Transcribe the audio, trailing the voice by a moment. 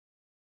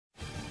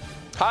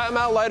Hi, I'm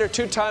Al Leiter,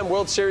 two-time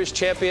World Series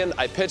champion.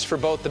 I pitched for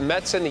both the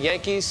Mets and the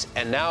Yankees,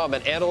 and now I'm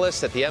an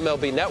analyst at the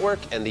MLB Network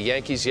and the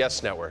Yankees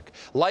Yes Network.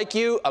 Like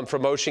you, I'm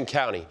from Ocean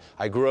County.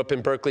 I grew up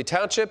in Berkeley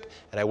Township,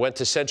 and I went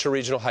to Central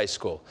Regional High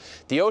School.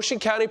 The Ocean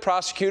County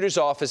Prosecutor's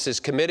Office is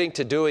committing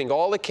to doing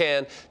all it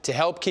can to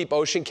help keep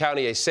Ocean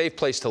County a safe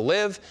place to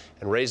live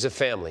and raise a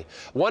family.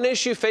 One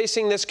issue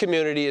facing this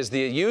community is the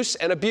use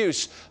and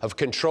abuse of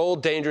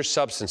controlled dangerous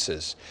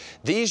substances.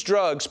 These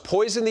drugs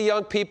poison the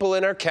young people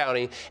in our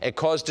county and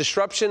cause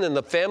disruption in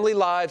the family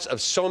lives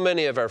of so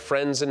many of our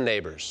friends and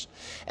neighbors.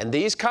 And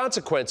these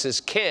consequences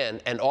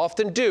can, and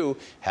often do,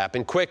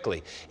 happen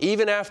quickly,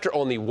 even after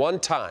only one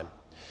time.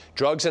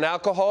 Drugs and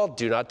alcohol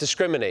do not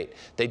discriminate.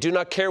 They do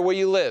not care where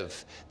you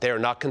live. They are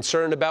not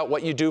concerned about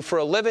what you do for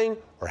a living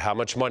or how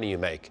much money you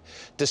make.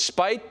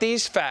 Despite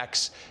these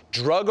facts,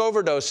 drug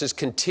overdoses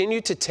continue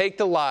to take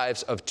the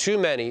lives of too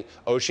many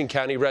Ocean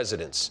County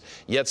residents.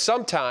 Yet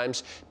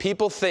sometimes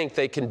people think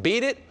they can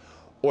beat it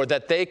or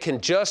that they can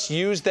just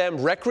use them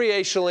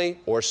recreationally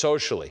or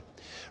socially.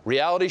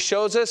 Reality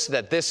shows us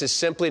that this is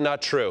simply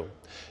not true.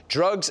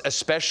 Drugs,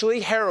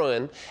 especially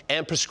heroin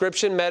and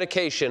prescription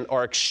medication,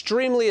 are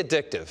extremely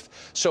addictive.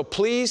 So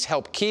please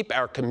help keep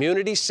our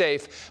community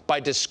safe by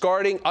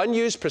discarding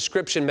unused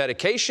prescription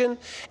medication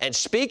and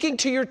speaking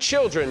to your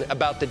children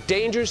about the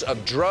dangers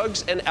of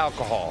drugs and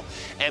alcohol.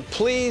 And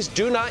please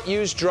do not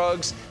use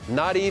drugs,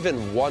 not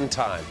even one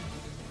time.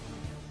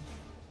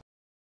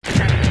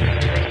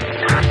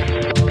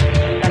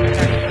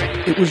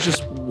 It was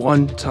just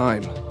one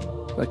time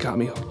that got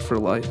me hooked for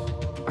life.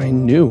 I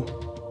knew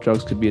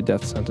drugs could be a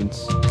death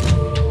sentence.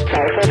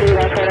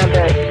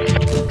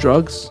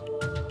 Drugs,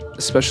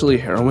 especially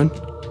heroin,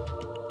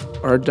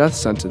 are a death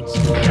sentence.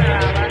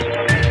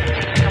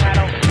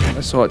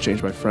 I saw it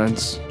change my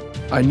friends.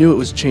 I knew it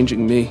was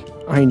changing me.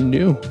 I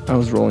knew I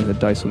was rolling the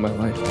dice with my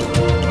life.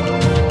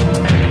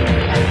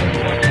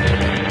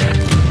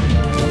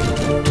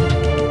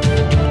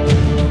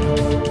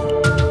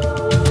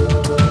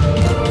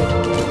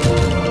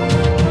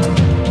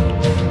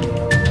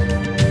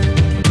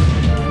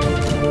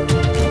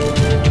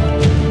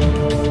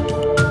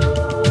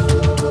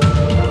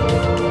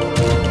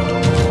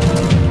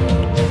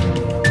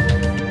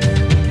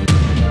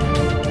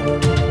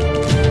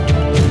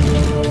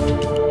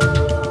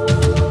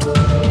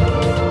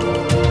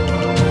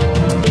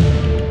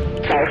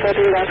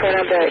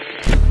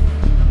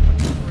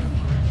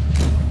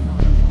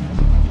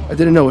 I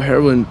didn't know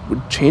heroin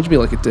would change me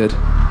like it did.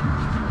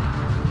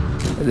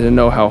 I didn't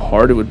know how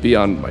hard it would be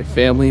on my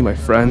family, my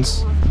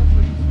friends.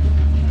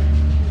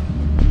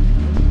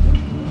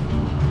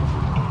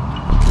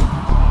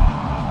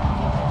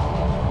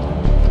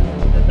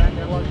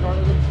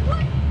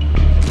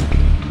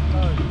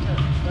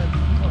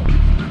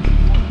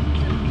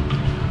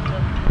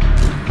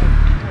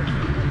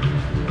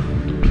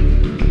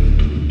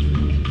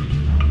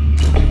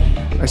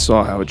 I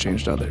saw how it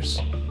changed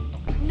others.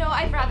 No,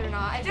 I'd rather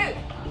not.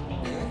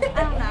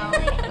 I don't know.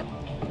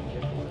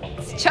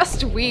 It's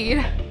just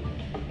weed.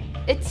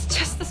 It's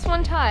just this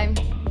one time.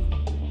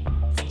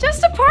 It's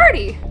just a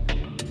party.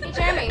 Hey,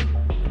 Jeremy,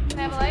 can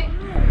I have a light?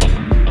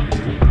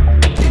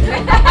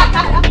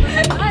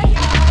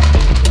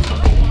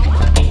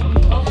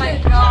 Oh my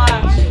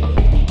gosh.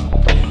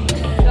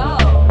 Go.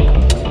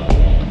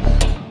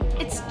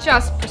 It's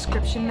just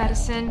prescription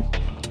medicine.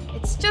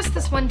 It's just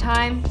this one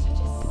time.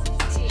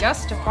 It's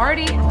just a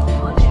party.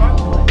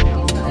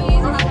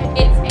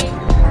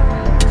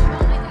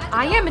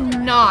 I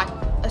am not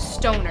a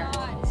stoner.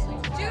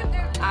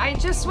 I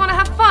just want to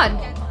have fun.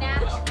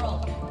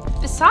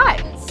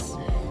 Besides,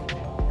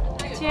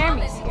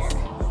 Jeremy's here,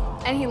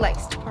 and he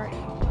likes to party.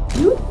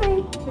 You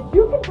think that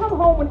you can come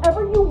home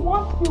whenever you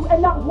want to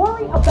and not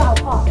worry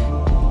about us?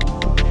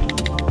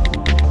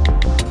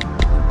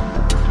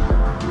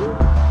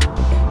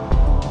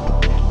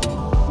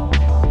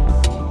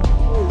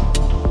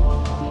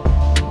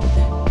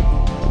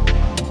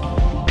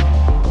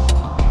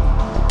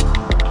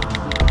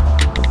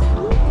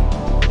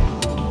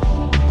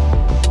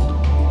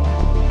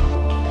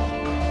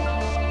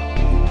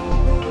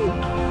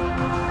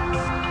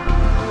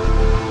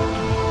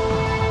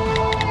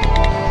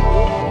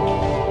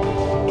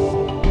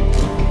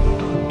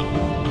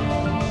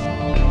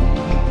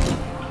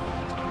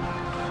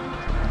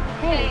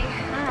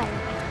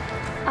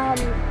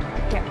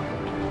 Here.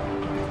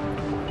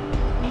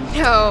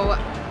 No,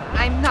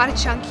 I'm not a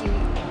junkie.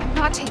 I'm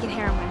not taking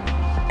heroin.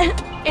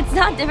 It's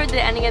not different than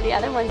any of the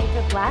other ones you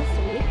took last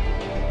week.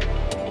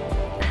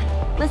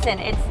 Listen,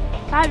 it's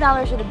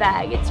 $5 for the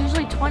bag. It's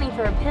usually $20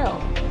 for a pill.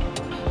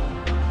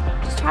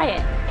 Just try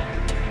it.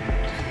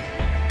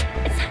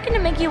 It's not gonna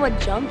make you a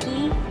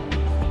junkie.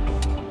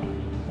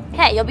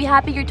 Hey, you'll be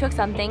happy you took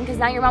something, because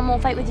now your mom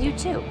won't fight with you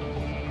too.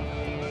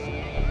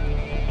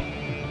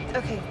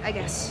 Okay, I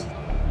guess.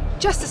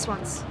 Just this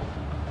once.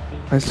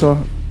 I saw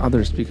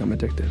others become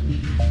addicted.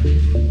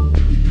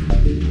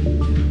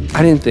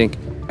 I didn't think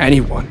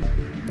anyone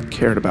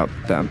cared about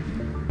them,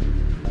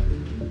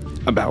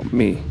 about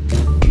me.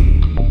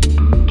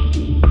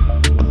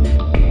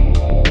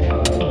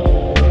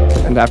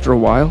 And after a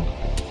while,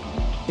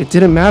 it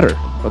didn't matter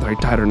whether I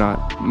died or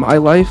not. My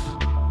life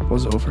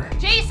was over.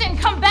 Jason,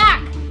 come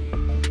back!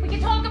 We can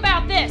talk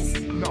about this!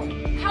 No.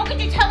 How could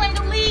you tell him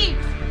to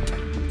leave?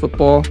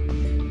 Football,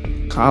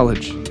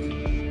 college,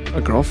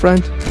 a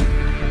girlfriend.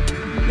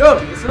 Yo,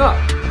 listen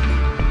up.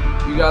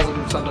 You guys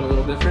looking for something a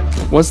little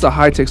different? Once the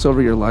high takes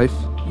over your life,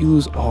 you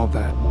lose all of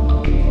that.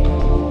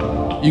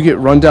 You get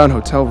run-down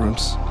hotel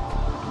rooms,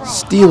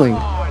 stealing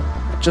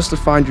just to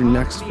find your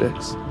next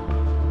fix,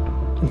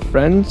 and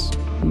friends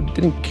who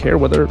didn't care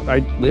whether I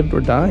lived or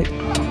died.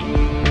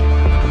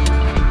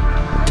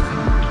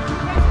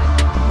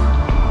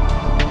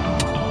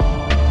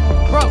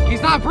 Bro,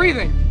 he's not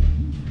breathing.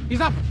 He's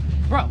not,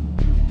 bro.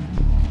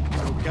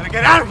 We gotta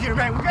get out of here,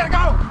 man. We gotta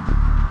go.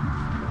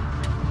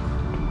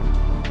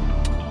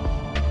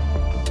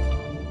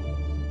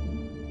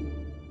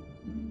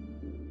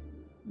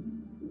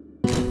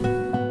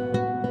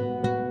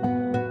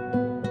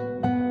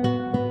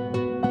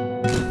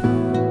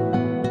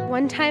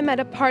 One time at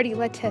a party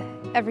led to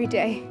every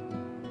day.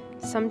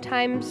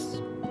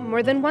 Sometimes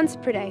more than once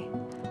per day.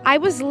 I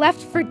was left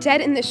for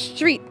dead in the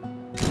street.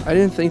 I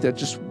didn't think that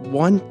just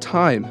one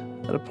time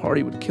at a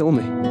party would kill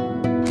me.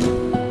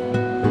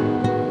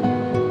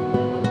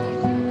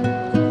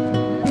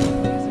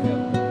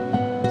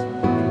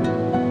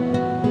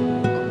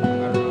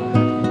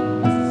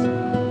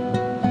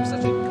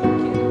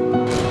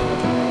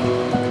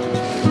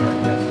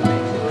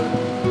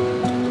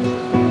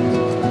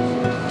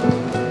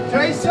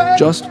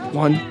 Just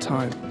one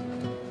time.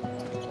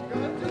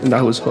 And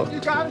I was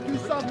hooked.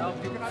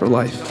 For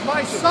life.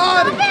 My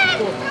son!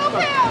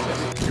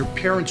 Your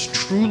parents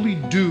truly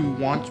do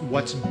want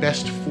what's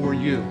best for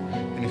you.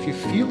 And if you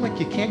feel like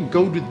you can't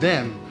go to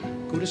them,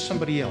 go to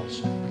somebody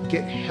else.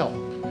 Get help.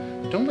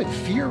 Don't let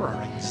fear or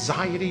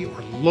anxiety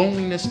or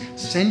loneliness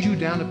send you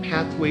down a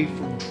pathway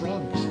for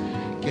drugs.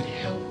 Get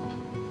help.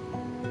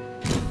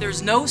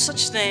 There's no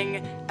such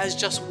thing as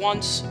just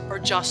once or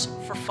just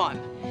for fun.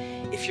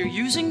 If you're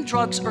using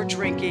drugs or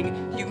drinking,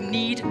 you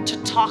need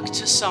to talk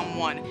to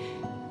someone.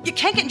 You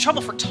can't get in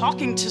trouble for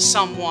talking to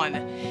someone.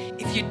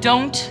 If you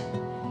don't,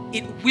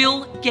 it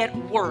will get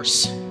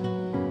worse.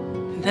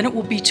 And then it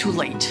will be too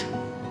late.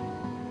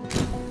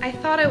 I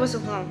thought I was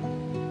alone.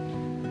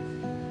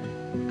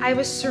 I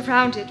was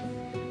surrounded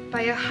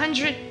by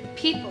 100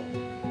 people,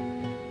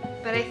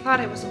 but I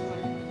thought I was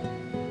alone.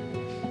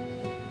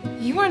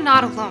 You are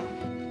not alone.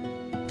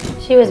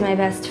 She was my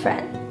best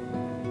friend.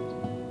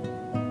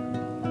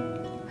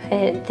 I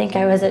didn't think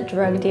I was a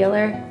drug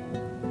dealer.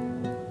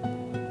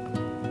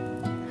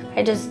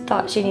 I just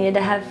thought she needed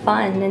to have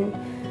fun, and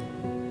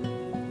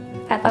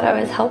I thought I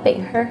was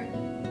helping her.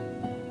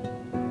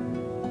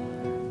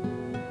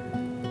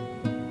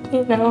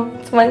 You know,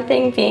 it's one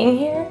thing being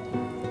here,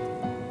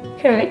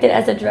 convicted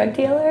as a drug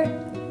dealer.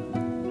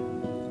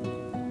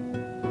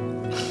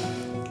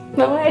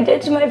 But what I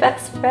did to my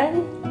best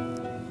friend,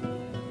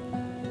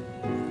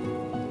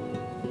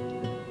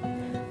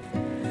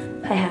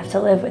 I have to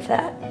live with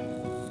that.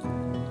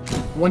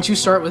 Once you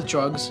start with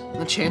drugs,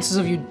 the chances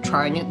of you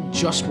trying it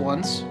just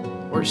once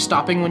or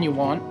stopping when you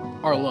want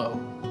are low.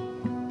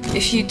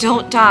 If you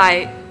don't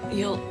die,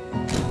 your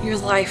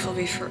life will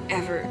be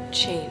forever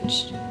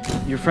changed.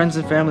 Your friends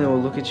and family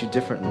will look at you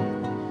differently.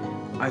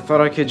 I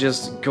thought I could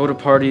just go to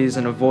parties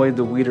and avoid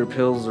the weed or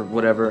pills or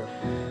whatever,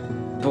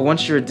 but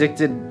once you're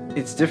addicted,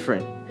 it's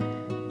different.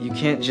 You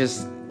can't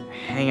just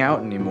hang out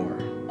anymore.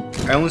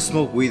 I only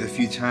smoked weed a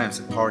few times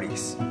at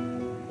parties,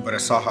 but I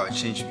saw how it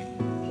changed me.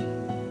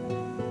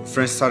 When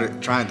friends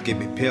started trying to give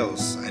me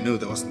pills, I knew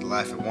that wasn't the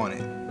life I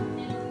wanted.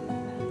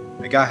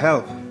 I got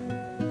help.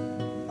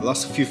 I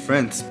lost a few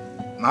friends.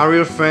 My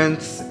real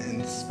friends,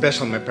 and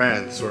especially my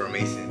parents, were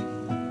amazing.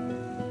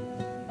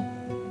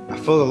 I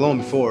felt alone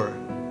before.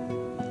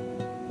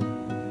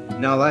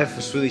 Now life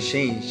has really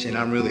changed and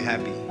I'm really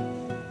happy.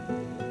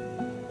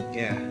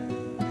 Yeah.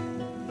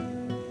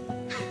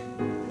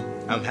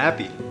 I'm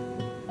happy.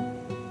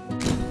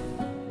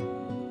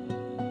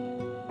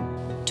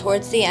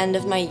 Towards the end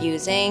of my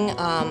using,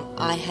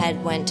 I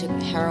had went to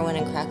heroin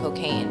and crack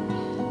cocaine.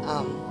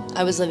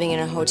 I was living in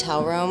a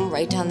hotel room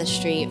right down the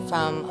street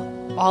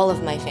from all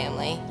of my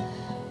family,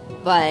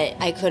 but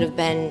I could have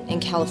been in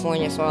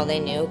California for all they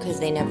knew because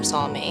they never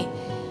saw me.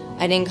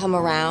 I didn't come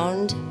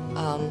around,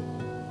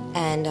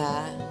 and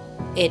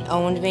it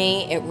owned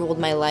me, it ruled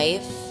my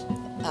life.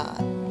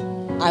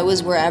 I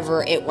was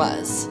wherever it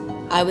was.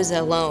 I was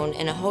alone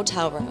in a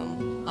hotel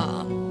room.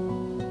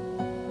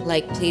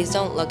 Like, please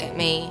don't look at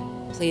me.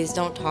 Please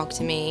don't talk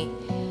to me.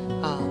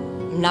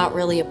 I'm not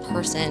really a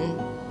person,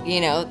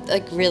 you know,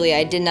 like really,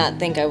 I did not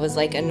think I was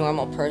like a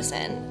normal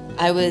person.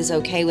 I was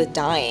okay with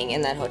dying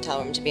in that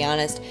hotel room, to be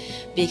honest,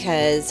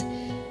 because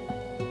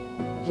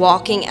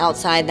walking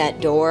outside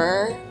that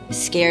door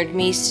scared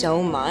me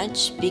so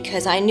much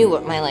because I knew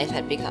what my life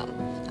had become.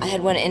 I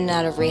had went in and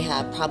out of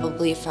rehab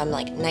probably from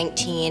like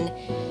 19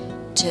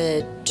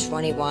 to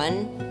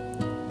 21.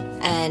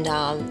 And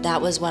that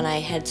was when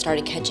I had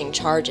started catching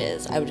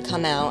charges. I would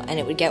come out and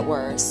it would get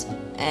worse,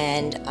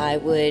 and I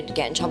would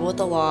get in trouble with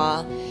the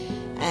law,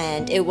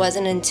 And it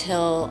wasn't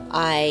until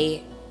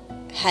I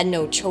had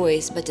no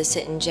choice but to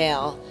sit in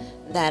jail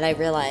that I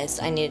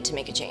realized I needed to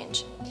make a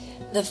change.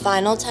 The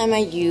final time I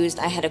used,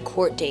 I had a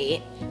court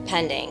date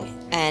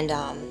pending, and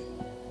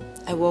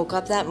I woke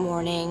up that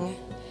morning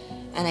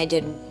and I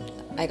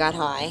got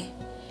high,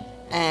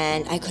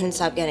 and I couldn't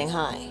stop getting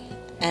high.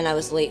 And I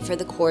was late for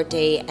the court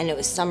date, and it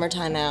was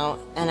summertime out,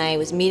 and I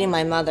was meeting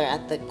my mother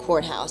at the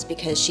courthouse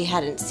because she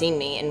hadn't seen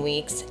me in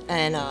weeks,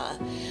 and I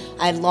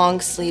had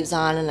long sleeves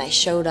on, and I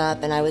showed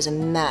up and I was a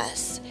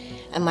mess.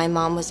 And my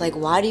mom was like,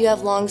 "Why do you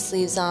have long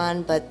sleeves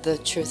on?" But the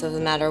truth of the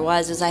matter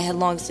was I had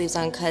long sleeves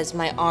on because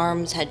my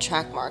arms had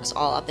track marks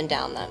all up and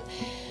down them.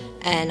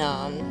 And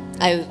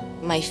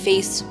my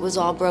face was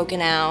all broken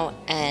out,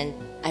 and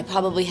I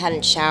probably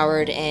hadn't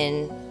showered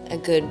in a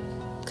good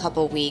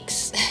couple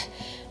weeks.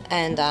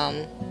 And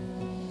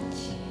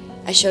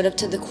I showed up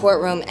to the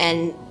courtroom,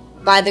 and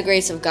by the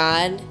grace of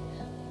God,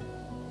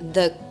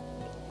 the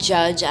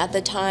judge at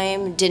the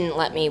time didn't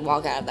let me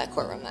walk out of that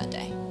courtroom that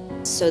day.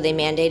 So they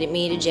mandated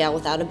me to jail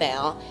without a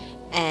bail,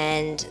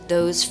 and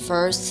those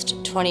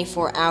first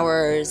 24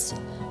 hours,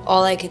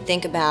 all I could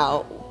think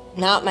about,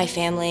 not my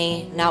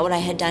family, not what I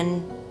had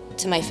done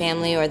to my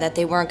family, or that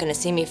they weren't going to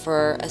see me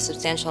for a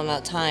substantial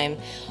amount of time,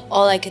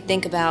 all I could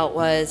think about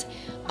was,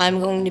 I'm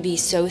going to be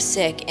so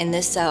sick in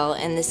this cell,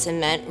 in this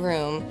cement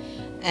room,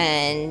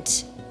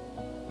 and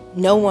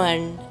no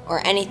one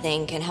or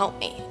anything can help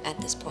me at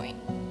this point.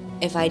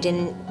 If I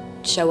didn't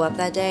show up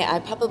that day, I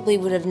probably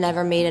would have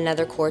never made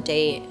another court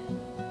date,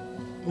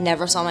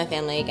 never saw my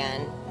family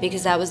again,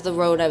 because that was the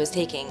road I was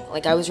taking.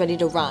 Like, I was ready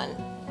to run,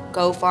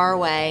 go far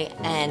away,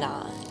 and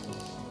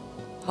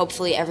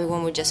hopefully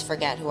everyone would just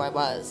forget who I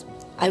was.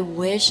 I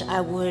wish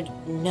I would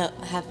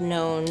have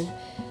known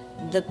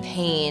the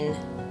pain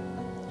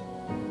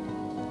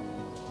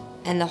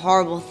and the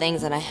horrible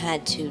things that I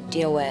had to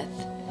deal with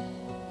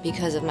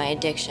because of my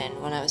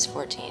addiction when I was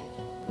 14.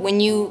 When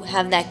you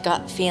have that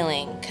gut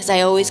feeling, because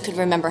I always could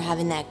remember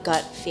having that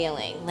gut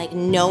feeling, like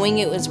knowing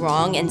it was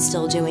wrong and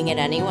still doing it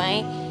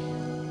anyway,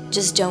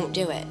 just don't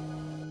do it.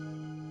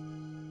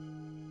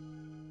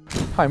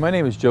 Hi, my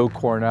name is Joe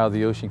Cornell,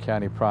 the Ocean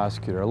County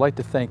Prosecutor. I'd like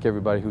to thank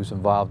everybody who's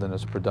involved in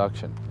this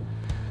production.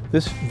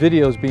 This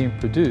video is being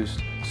produced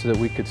so that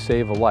we could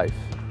save a life.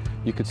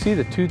 You could see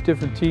that two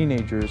different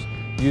teenagers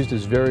used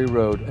this very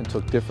road and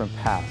took different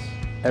paths.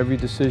 Every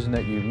decision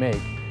that you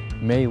make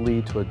may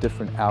lead to a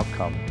different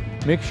outcome.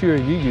 Make sure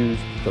you use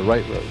the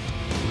right road.